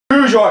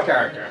Choose your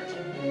character.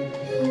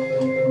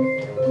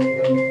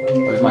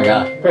 Where's my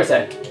guy? Press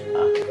A.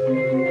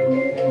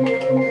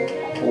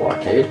 Oh,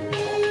 arcade.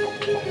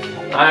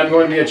 I'm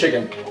going to be a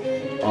chicken.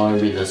 I want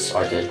to be this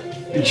arcade.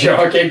 Your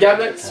arcade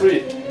cabinet?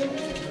 Sweet.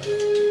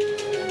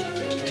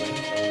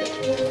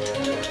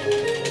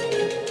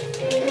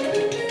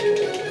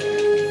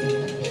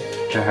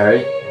 To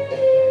hurry.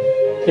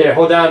 Here,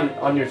 hold down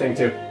on your thing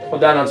too.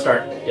 Hold down on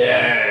start.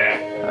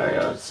 Yeah.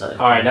 Alright, let's say.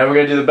 Alright, now we're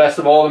going to do the best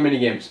of all the mini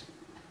games.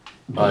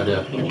 I do. You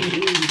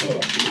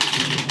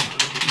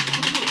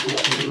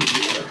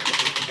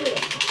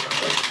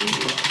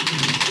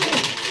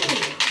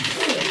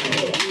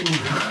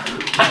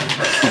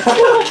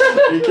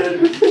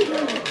kidding?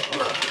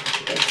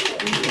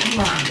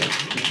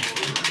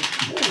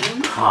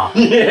 Ah.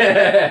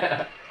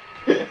 Yeah.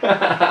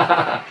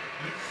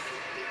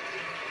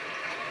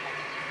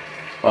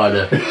 I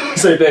do.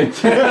 Same thing.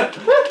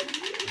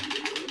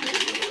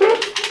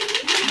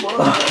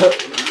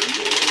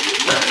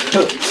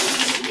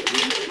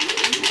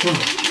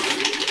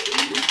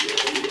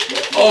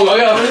 Oh my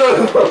god.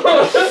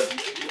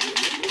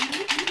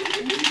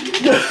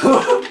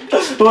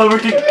 Well, we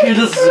can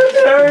just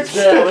hurts.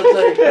 Yeah,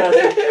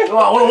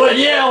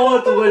 yeah, I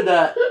want to win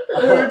that.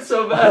 It hurts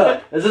so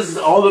bad. Is this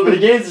all the mini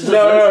games? Is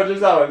No, just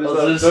that one.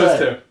 Let's Those just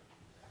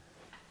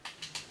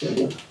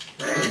two.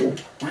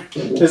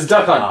 This is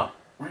Duck Hunt.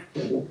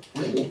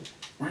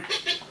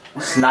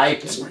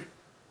 Sniped.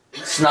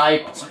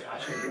 Sniped.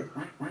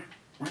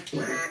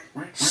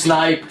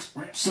 Sniped.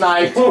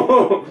 Sniped.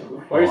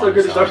 Why are you so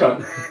good at Duck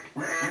Hunt?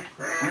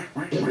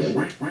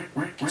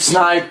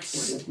 Sniped.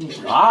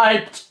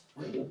 Sniped.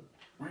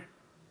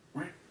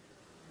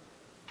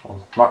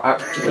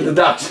 With the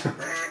ducks.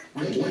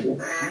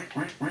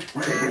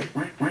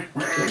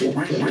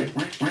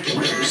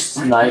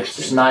 Sniped.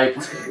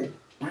 Sniped.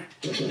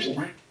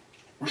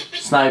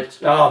 Sniped.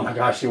 Oh my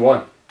gosh, you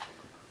won.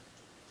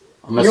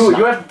 You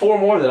You had 4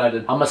 more than I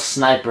did. I'm a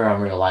sniper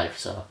in real life,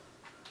 so.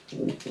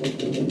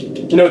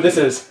 You know what this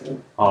is?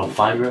 Oh,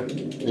 fiber?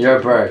 You're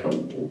a bird.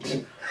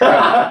 You're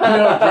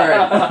a bird.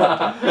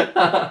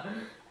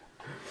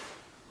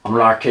 I'm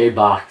an arcade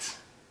box.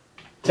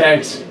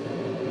 Tanks.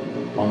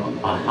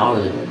 How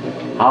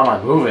am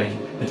I moving?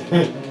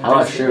 How do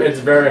I shoot? It's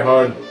very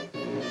hard.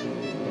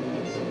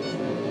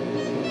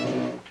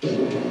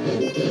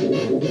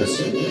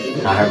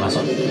 Can I hurt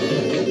myself?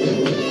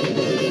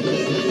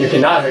 You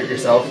cannot hurt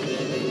yourself.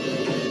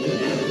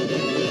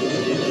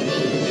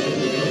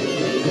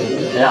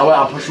 Yeah,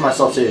 well, I'll push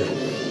myself to you.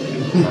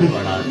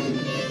 Or not.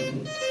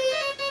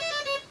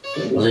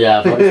 Well,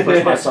 yeah, if I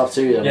push myself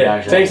to you, then Yeah,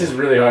 actually. tanks is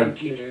really hard.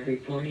 Computer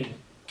reporting.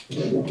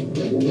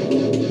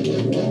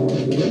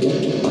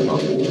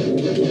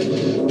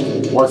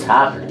 What's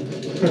happening?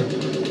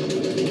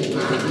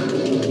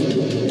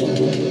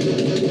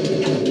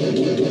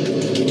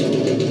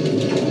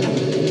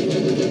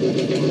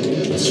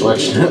 The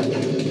switch.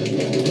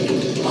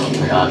 Oh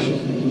my gosh.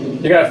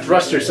 You gotta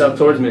thrust yourself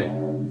towards me.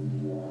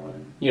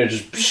 You know,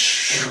 just.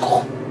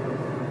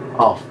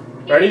 Oh.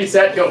 Ready,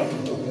 set, go.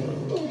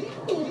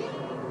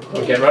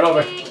 Okay, run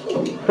over.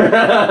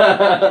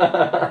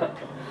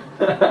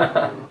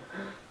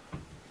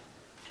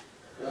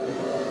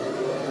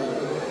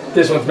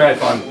 This one's mad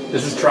fun.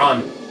 This is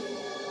Tron.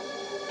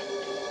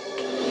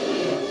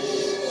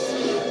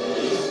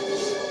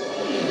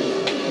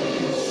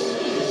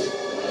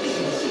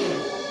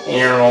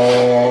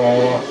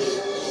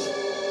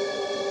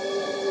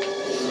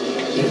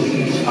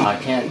 I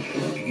can't.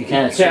 You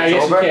can't switch Yeah, I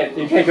guess over?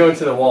 you can't go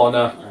into the wall,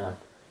 no.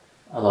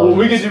 I Well, love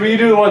we this. can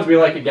do the ones we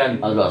like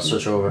again. I was about to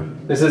switch over.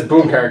 This is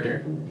boom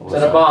character. What's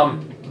Set a that?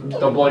 bomb.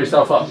 Don't blow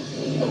yourself up.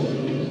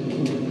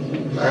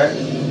 Alright?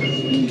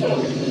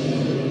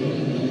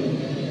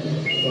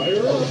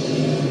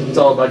 It's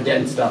all about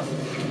getting stuff.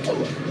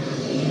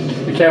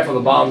 Be careful,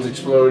 the bombs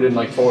explode in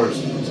like 4s.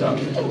 So.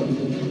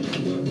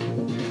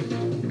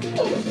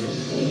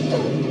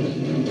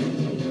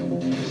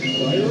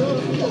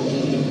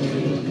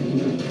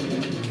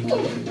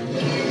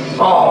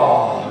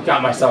 Oh,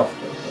 got myself.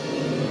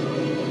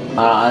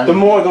 The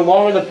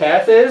longer the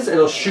path is,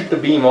 it'll shoot the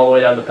beam all the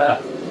way down the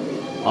path.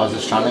 I was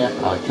just trying to get.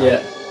 Oh, okay.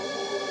 Yeah.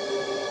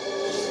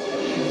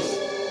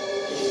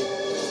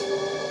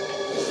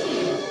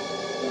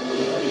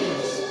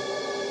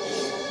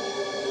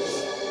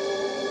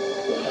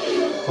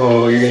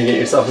 Oh, you're gonna get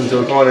yourself into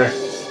a corner.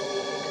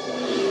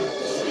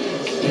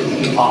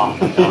 Oh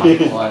my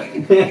god, what?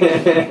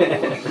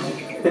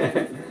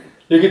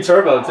 You can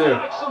turbo too.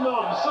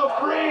 Maximum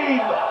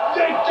Supreme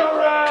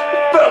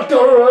Victory!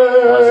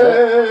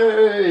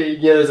 Victory!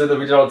 Yeah, there's we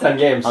did all 10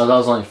 games. Oh, that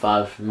was only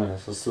 5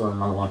 minutes. Let's do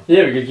another one.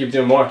 Yeah, we could keep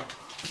doing more.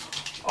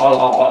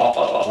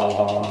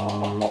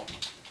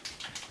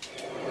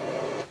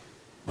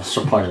 What's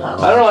the point of that?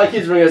 I don't know, I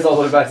keep bringing us all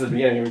the way back to the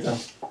beginning every time.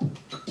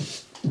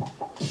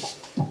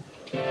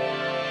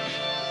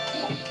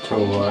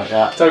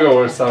 Yeah. Tuggo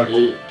War suck.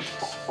 Yeah.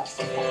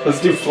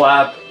 Let's do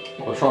Flap.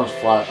 Which one's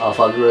flat?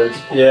 Flat Bridge.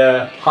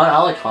 Yeah. Hunt. I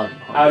like Hunt.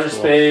 Hunt Outer is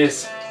cool.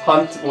 Space.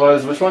 Hunt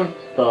was which one?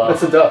 The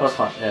That's a duck.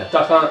 Hunt. Yeah.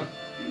 Duck Hunt.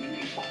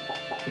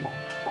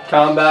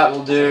 Combat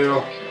will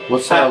do.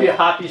 What's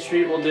Happy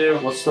Street will do.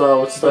 What's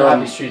the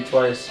Happy Street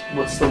twice.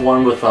 What's the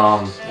one with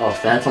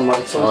Phantom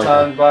Bikes?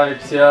 Phantom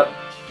Bikes, yep.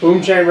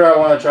 Boom Chamber I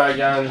want to try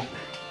again.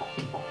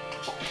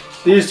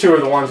 These two are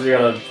the ones that you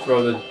gotta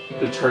throw the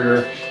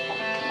trigger.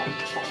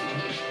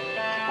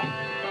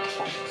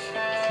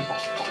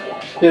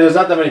 Yeah, there's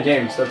not that many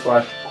games, that's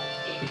why.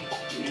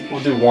 We'll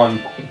do one.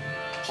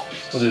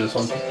 We'll do this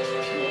one.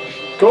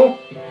 Cool?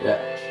 Yeah.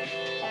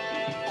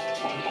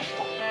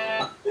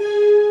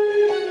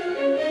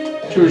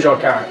 Choose your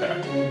character.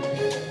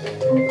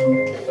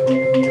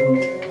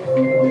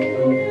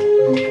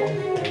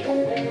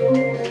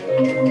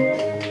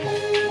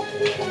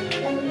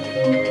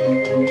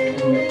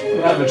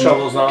 I'm having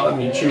troubles not letting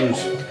me choose.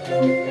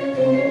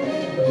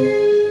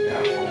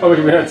 Oh, we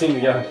can be on a team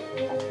together.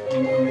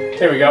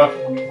 Here we go.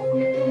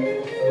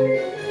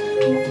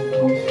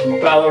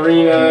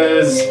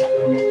 Ballerinas.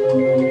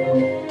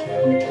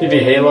 You be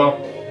Halo.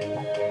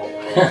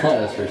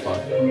 That's pretty fun.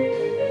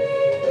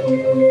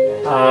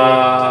 I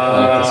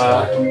like this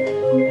guy.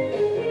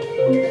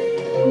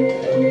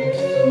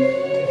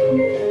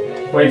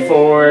 Wait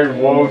Forward,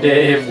 Whoa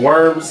Dave,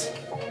 Worms.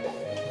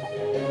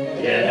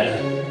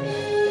 Yeah.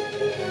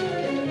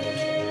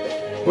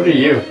 What are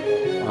you?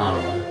 I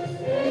don't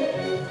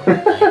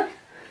know.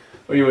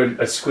 Are you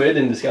a squid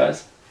in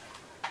disguise?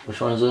 Which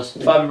one is this?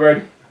 Flappy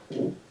Bird.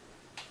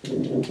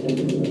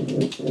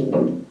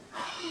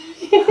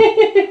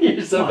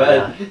 You're so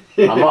bad.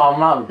 Yeah. I'm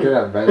not good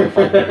at regular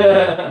Flappy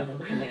Bird.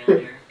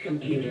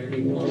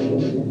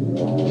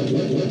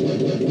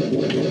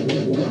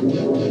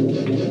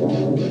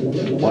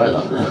 What the?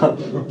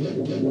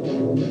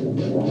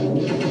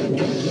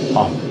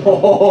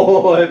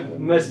 Oh, I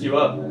messed you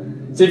up.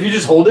 See, if you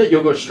just hold it,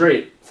 you'll go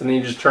straight. So then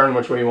you just turn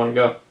which way you want to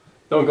go.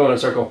 Don't go in a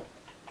circle.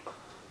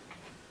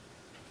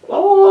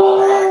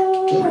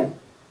 Oh!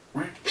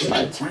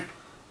 Right.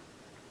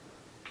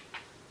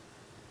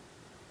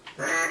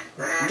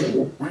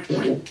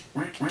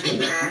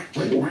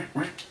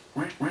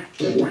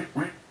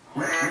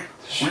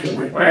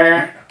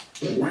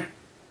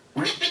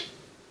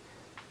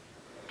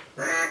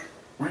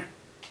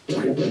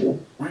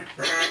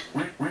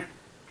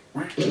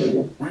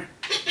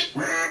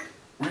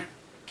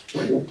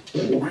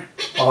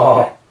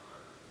 Oh.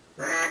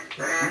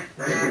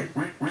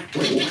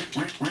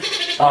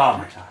 Oh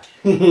my gosh.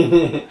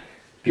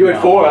 You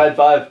had 4, I had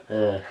 5.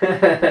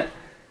 Yeah.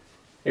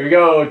 Here we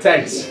go,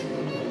 tanks.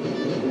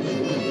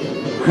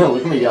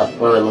 Look at me go.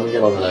 Wait, let me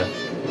get over there.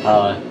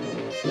 How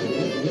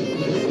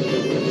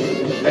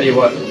do you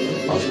what? I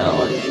was kind of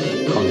like,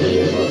 come to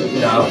you, but...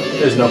 No,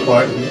 there's no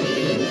point.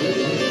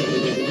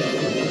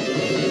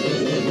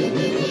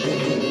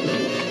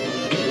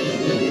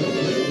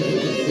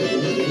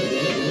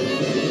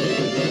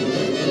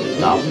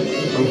 No.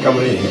 I'm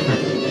coming in here.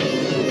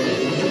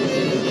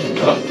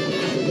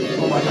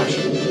 Oh my gosh.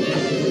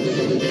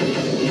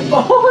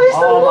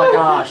 Oh my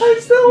gosh. I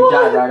still You won.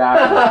 died right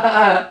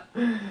after.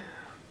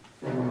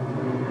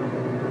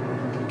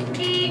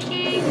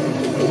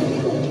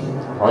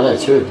 Or are there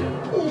 2 of you?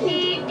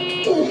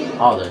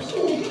 Oh, there's...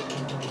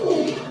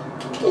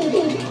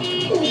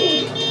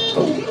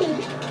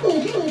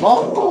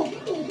 Oh!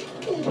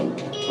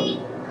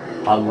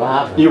 What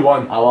happened? You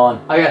won. I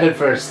won. I got hit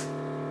first.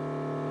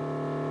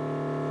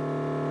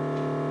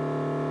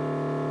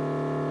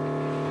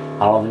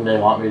 I don't think they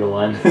want me to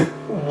win.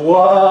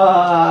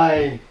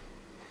 Why?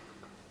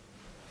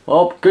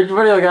 Well, good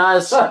video,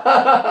 guys.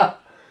 I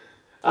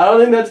don't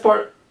think that's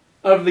part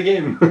of the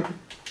game.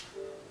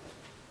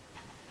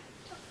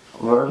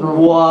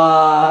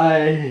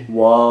 Why?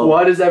 Whoa.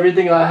 Why does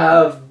everything I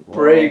have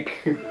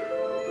break?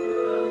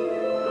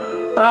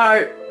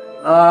 Alright.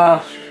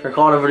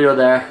 Record a video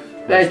there.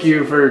 Thank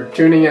you for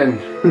tuning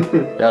in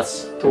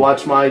Yes. to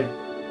watch my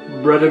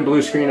red and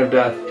blue screen of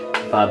death.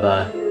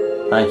 Bye-bye.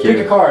 Thank you.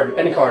 Pick a card,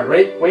 any card.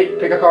 Wait,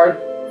 pick a card.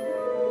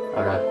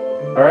 Okay.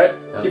 Alright?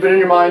 Yep. Keep it in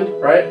your mind,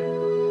 right?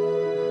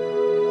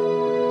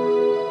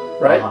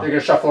 Right? Uh-huh. You're gonna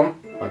shuffle them.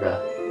 Okay.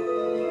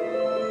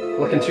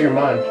 Look into your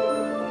mind.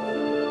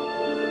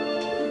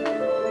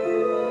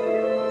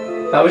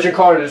 That was your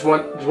card, just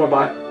went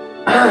by.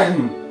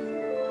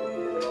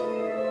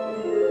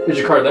 Here's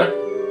your card there.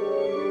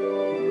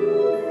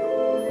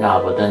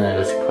 Nah, but then they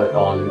just put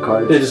all new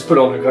cards. They just put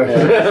all new cards.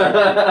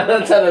 Yeah.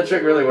 That's how that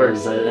trick really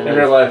works in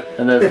real life.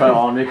 And they put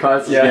all new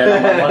cards? Yeah.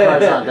 My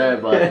card's not there,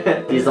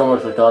 but these don't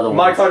look like the other ones.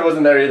 My card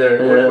wasn't there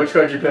either. Yeah. Which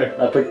card did you pick?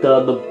 I picked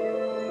the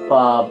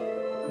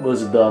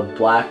was it the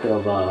black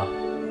of,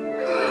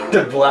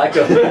 The black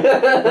of...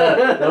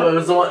 No, it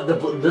was the one,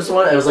 this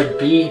one, it was like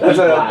B That's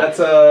black.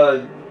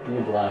 a B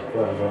black,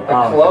 whatever. a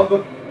club?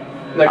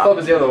 That club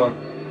is the other one.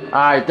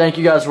 Alright, thank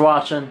you guys for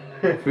watching.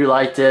 If you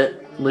liked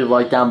it, leave a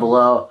like down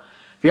below.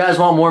 If you guys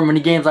want more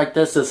mini games like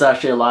this, it's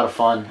actually a lot of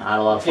fun. I had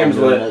a lot of fun Game's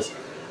doing lit. this.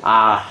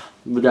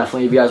 But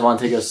definitely, if you guys want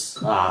to take us,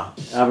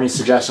 have any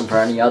suggestion for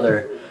any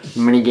other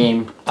mini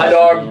game type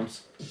of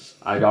games.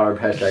 IDARB,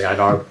 hashtag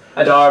IDARB.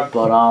 IDARB.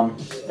 But,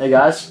 hey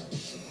guys,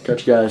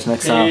 catch you guys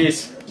next time.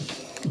 Peace.